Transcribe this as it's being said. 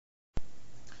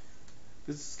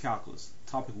This is Calculus,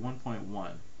 Topic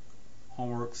 1.1,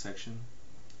 Homework Section,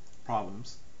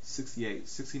 Problems 68,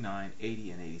 69,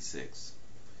 80, and 86.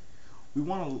 We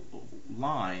want a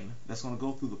line that's going to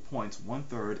go through the points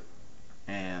 1/3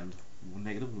 and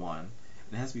 -1, and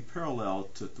it has to be parallel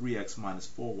to 3x minus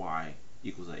 4y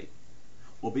equals 8.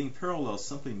 Well, being parallel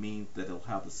simply means that it'll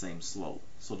have the same slope.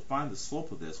 So to find the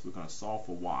slope of this, we're going to solve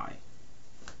for y.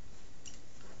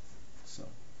 So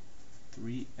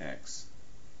 3x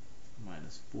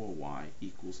minus 4y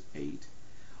equals 8.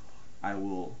 I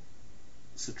will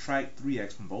subtract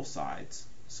 3x from both sides,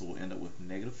 so we'll end up with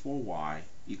negative 4y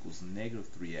equals negative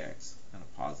 3x and a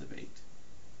positive 8.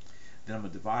 Then I'm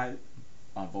going to divide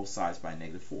on both sides by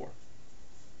negative 4.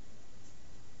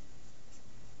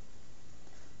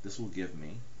 This will give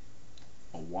me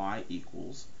a y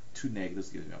equals, two negatives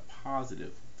gives me a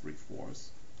positive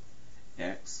 3/4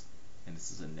 x, and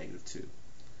this is a negative 2.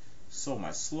 So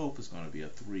my slope is going to be a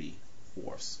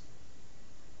 3/4.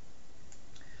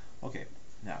 Okay,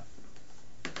 now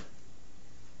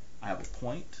I have a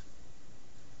point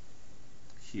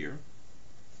here,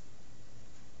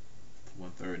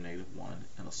 1/3 -1,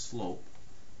 and a slope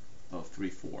of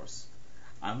 3/4.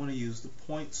 I'm going to use the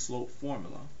point slope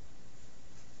formula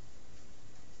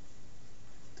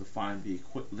to find the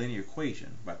linear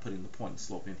equation by putting the point and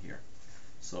slope in here.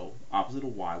 So opposite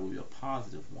of y will be a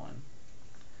positive 1,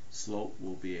 slope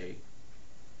will be a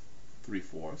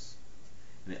 3/4,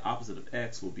 and the opposite of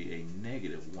x will be a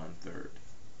negative 1/3.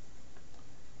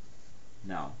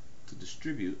 Now, to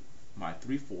distribute my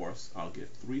 3/4, I'll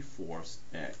get 3/4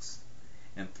 x,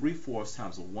 and 3/4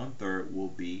 times a 1/3 will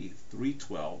be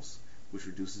 3/12, which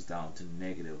reduces down to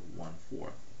negative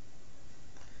 1/4.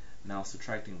 Now,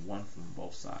 subtracting 1 from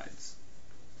both sides,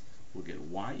 we'll get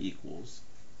y equals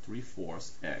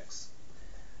 3/4 x.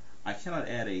 I cannot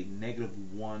add a negative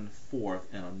 1/4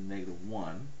 and a negative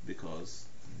 1 because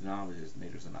denominators and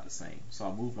denominators are not the same. So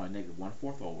I'll move my negative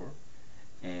 1/4 over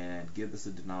and give this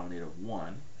a denominator of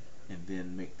 1, and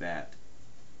then make that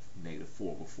negative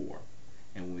 4/4.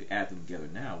 And when we add them together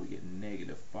now, we get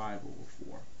negative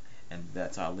 5/4. And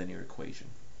that's our linear equation.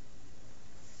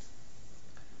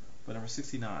 For number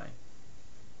 69,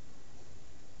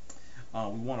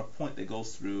 we want a point that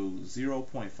goes through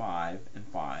 0.5 and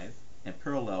 5 and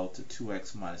parallel to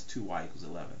 2x minus 2y equals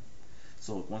 11.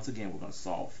 So once again, we're going to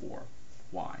solve for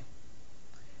y.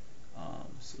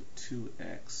 So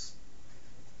 2x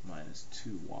minus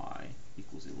 2y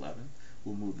equals 11.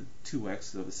 We'll move the 2x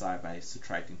to the other side by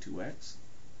subtracting 2x.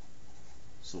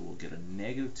 So we'll get a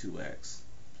negative 2x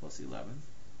plus 11.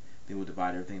 Then we'll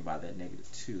divide everything by that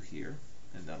negative 2 here,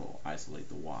 and that'll isolate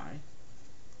the y.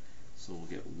 So we'll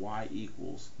get y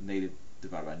equals negative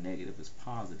divided by negative is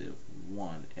positive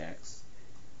 1x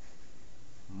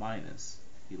minus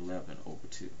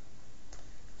 11/2.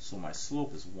 So my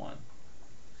slope is 1.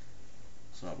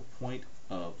 So I have a point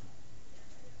of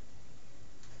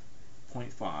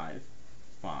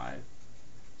 0.55,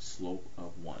 slope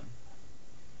of 1.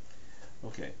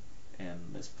 Okay,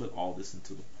 and let's put all this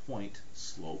into the point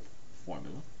slope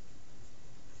formula.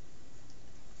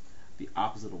 The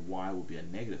opposite of y will be a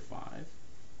negative 5.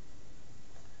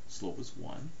 Slope is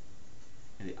 1.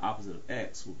 And the opposite of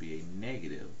x will be a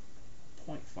negative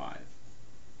 0.5.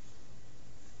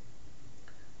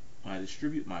 When I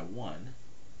distribute my 1,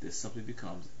 this simply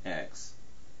becomes x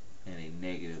and a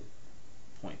negative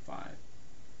 0.5.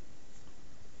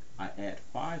 I add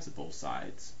 5 to both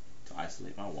sides to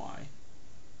isolate my y.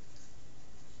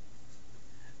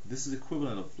 This is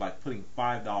equivalent of like putting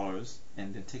 $5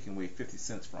 and then taking away 50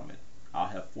 cents from it. I'll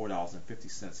have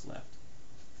 $4.50 left.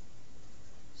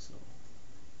 So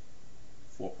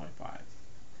 4.5.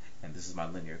 And this is my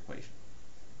linear equation.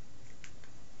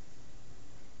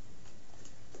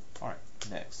 Alright,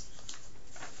 next.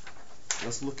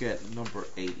 Let's look at number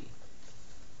 80.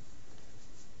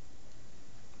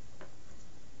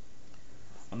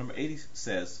 Number 80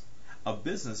 says, a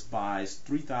business buys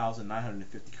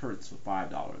 3,950 curtains for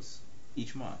 $5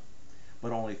 each month,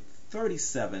 but only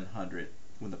 3,700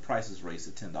 when the price is raised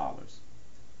to $10.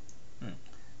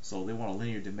 So they want a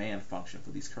linear demand function for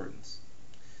these curtains.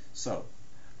 So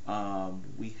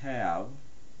we have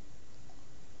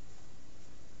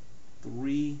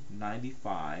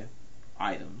 395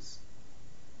 items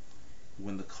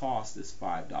when the cost is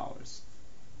 $5.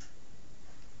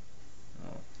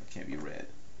 Oh, that can't be read.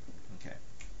 Okay.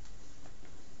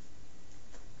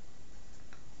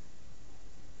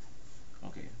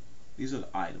 Okay, these are the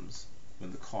items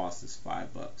when the cost is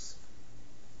 $5.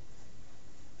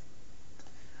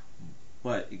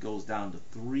 But it goes down to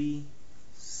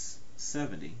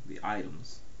 370, the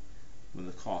items, when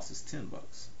the cost is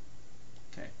 $10.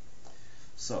 Okay,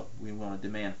 So we want a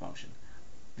demand function.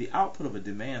 The output of a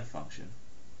demand function,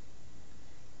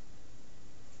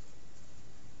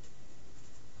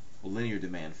 a linear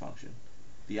demand function,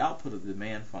 the output of the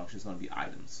demand function is going to be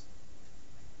items.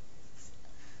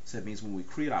 So that means when we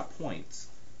create our points,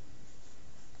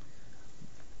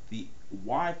 the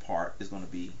y part is going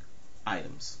to be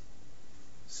items.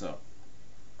 So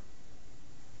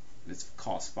this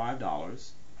costs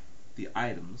 $5. The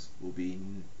items will be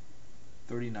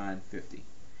 $39.50.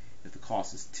 If the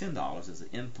cost is $10 as an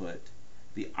input,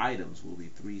 the items will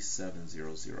be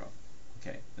 $37.00.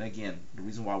 Okay, and again, the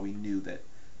reason why we knew that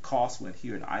cost went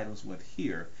here and items went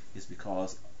here is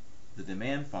because the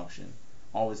demand function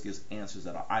always gives answers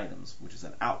that are items, which is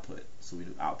an output. So we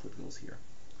do output goes here.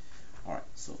 Alright,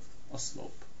 so a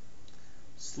slope.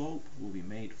 Slope will be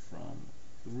made from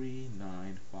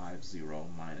 3950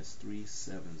 minus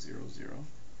 3700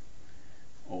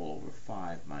 all over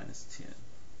 5 minus 10.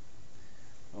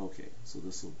 Okay, so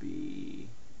this will be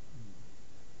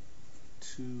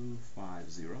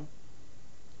 250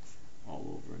 all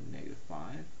over negative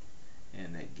 5,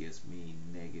 and that gives me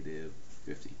negative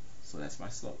 50. So that's my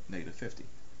slope, negative 50.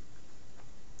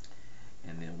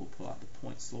 And then we'll pull out the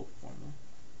point slope formula.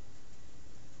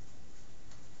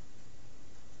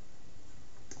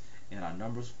 And our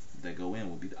numbers that go in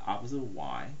will be the opposite of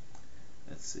y.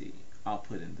 Let's see, I'll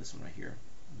put in this one right here,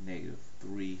 negative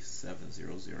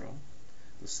 3700.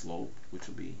 The slope, which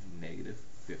will be negative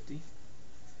 50.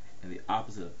 And the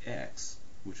opposite of x,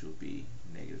 which will be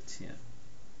negative 10.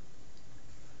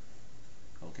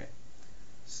 Okay,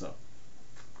 so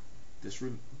this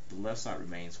the left side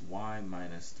remains y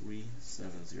minus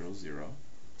 3700.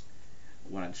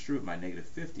 When I distribute my negative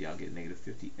 50, I'll get negative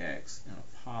 50x and a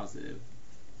positive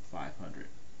 500.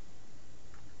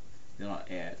 Then I'll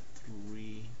add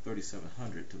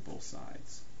 3700 to both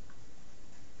sides.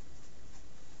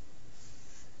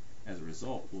 As a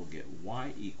result, we'll get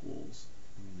y equals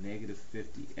negative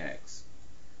 50x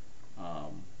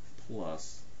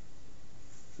plus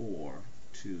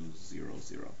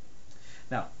 4200.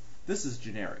 Now, this is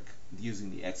generic, using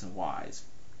the x and y's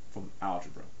from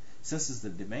algebra. Since it's the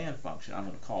demand function, I'm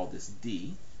going to call this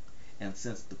D. And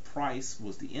since the price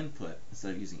was the input,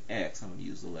 instead of using x, I'm going to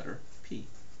use the letter P.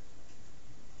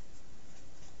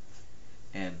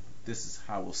 And this is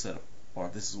how we'll set up, or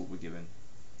this is what we're given,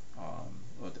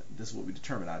 or this is what we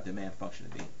determine our demand function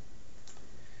to be.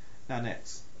 Now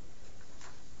next,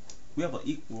 we're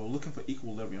looking for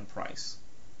equilibrium price.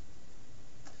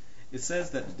 It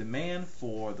says that the demand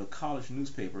for the college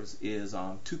newspapers is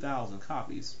 2,000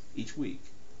 copies each week.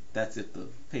 That's if the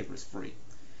paper is free.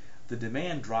 The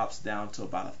demand drops down to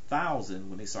about 1,000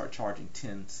 when they start charging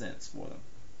 10 cents for them.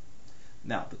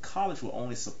 Now, the college will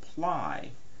only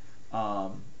supply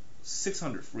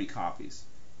 600 free copies,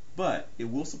 but it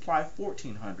will supply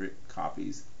 1,400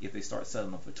 copies if they start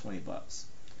selling them for 20 bucks.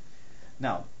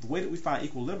 Now, the way that we find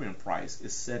equilibrium price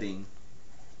is setting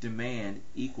demand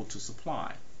equal to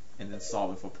supply and then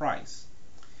solving for price.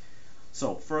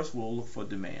 So first we'll look for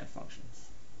demand functions.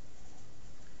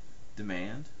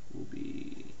 Demand will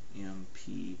be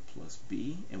MP plus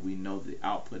B, and we know the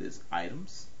output is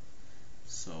items,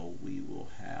 so we will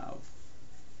have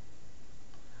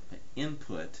an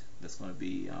input that's going to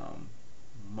be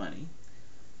money.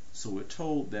 So we're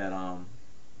told that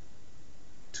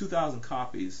 2,000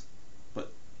 copies,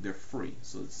 but they're free,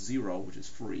 so it's 0, which is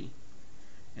free,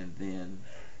 and then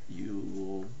you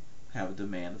will have a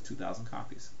demand of 2,000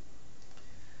 copies.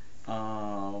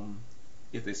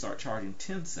 If they start charging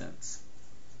 10 cents,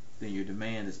 then your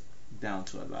demand is down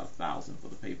to about 1,000 for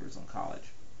the papers on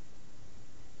college.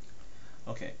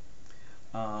 Okay.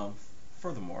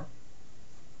 Furthermore,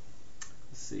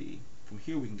 let's see. From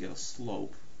here we can get a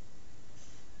slope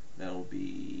that will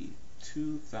be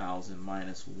 2,000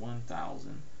 minus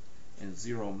 1,000 and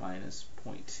 0 minus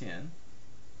 0.10.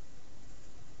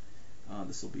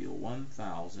 This will be a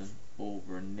 1,000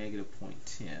 over negative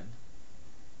 0.10,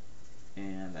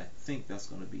 and I think that's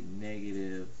going to be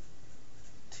negative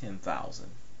 10,000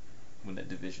 when that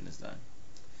division is done.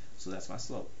 So that's my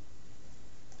slope.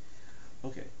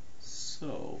 Okay,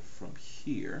 so from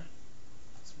here,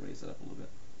 let's raise it up a little bit.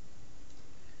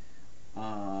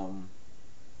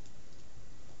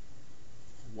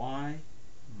 Y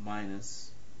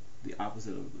minus the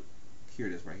opposite of here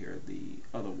it is right here, the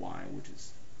other y, which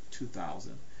is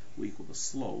 2,000, will equal the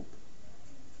slope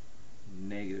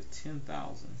negative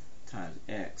 10,000 times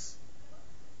x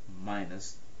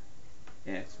minus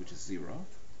x, which is 0,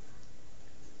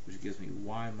 which gives me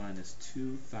y minus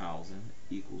 2,000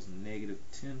 equals negative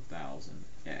 10,000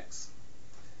 x.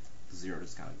 0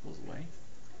 just kind of goes away.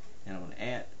 and I'm going to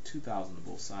add 2,000 to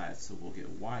both sides, so we'll get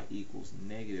y equals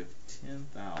negative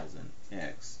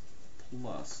 10,000x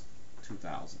plus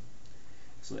 2,000.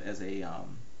 So as a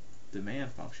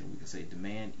demand function, we can say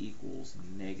demand equals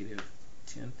negative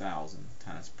 10,000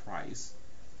 times price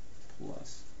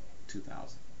plus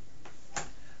 2,000.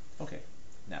 Okay,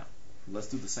 now let's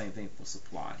do the same thing for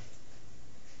supply.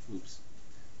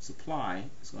 Supply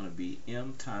is going to be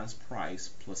M times price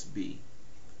plus B.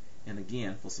 And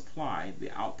again, for supply, the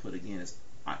output again is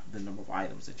the number of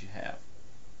items that you have.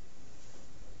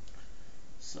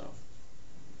 So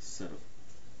set up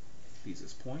these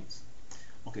as points.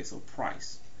 Okay, so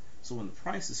price. So when the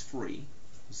price is free,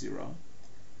 0,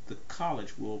 the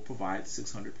college will provide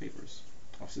 600 papers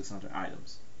or 600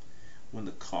 items. When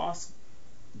the cost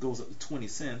goes up to 20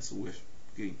 cents, so we're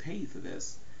getting paid for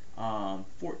this,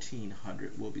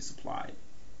 1,400 will be supplied.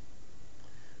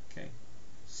 Okay,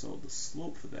 so the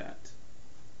slope for that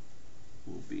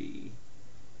will be,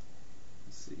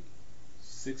 let's see,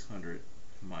 600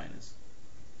 minus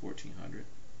 1,400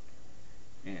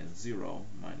 and 0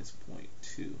 minus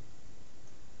 0.2.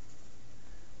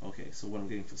 Okay, so what I'm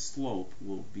getting for slope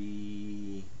will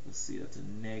be, let's see, that's a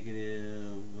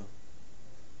negative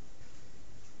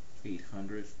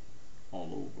 800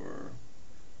 all over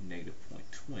negative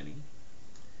 0.20.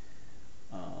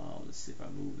 Let's see, if I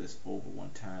move this over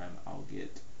one time, I'll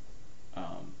get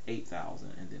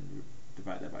 8,000, and then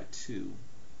divide that by 2,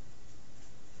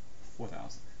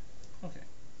 4,000. Okay.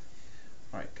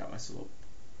 Alright, got my slope.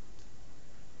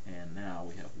 And now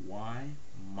we have y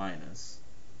minus,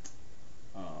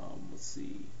 let's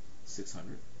see,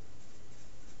 600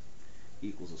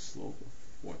 equals a slope of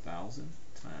 4,000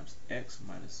 times x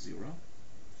minus 0.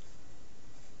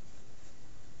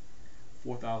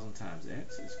 4,000 times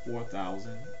x is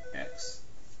 4,000x.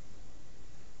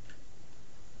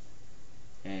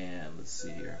 And let's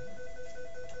see here.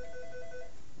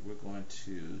 We're going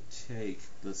to take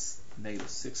this negative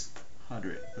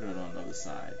 600, put it on the other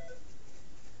side.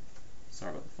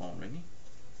 Sorry about the phone ringing.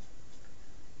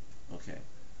 Okay,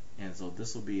 and so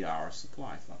this will be our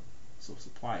supply function. So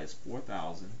supply is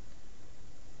 4,000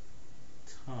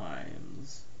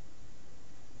 times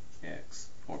x,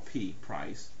 or P,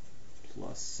 price,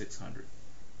 plus 600.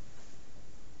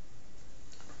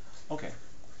 Okay,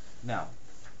 now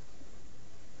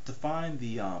to find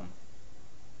the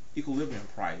equilibrium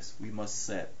price, we must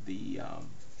set the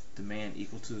demand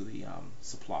equal to the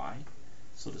supply.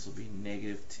 So this will be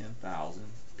negative 10,000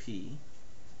 P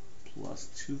plus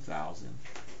 2,000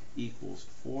 equals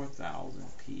 4,000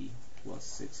 P plus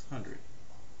 600.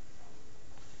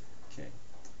 Okay.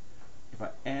 If I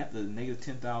add the negative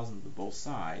 10,000 to both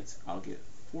sides, I'll get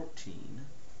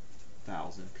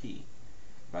 14,000 P.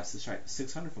 If I subtract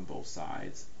 600 from both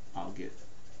sides, I'll get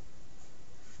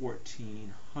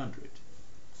 1,400.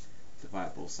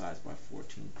 Divide both sides by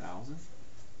 14,000.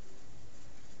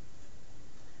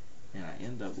 And I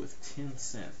end up with 10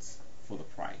 cents for the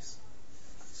price.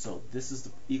 So this is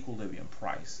the equilibrium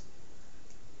price.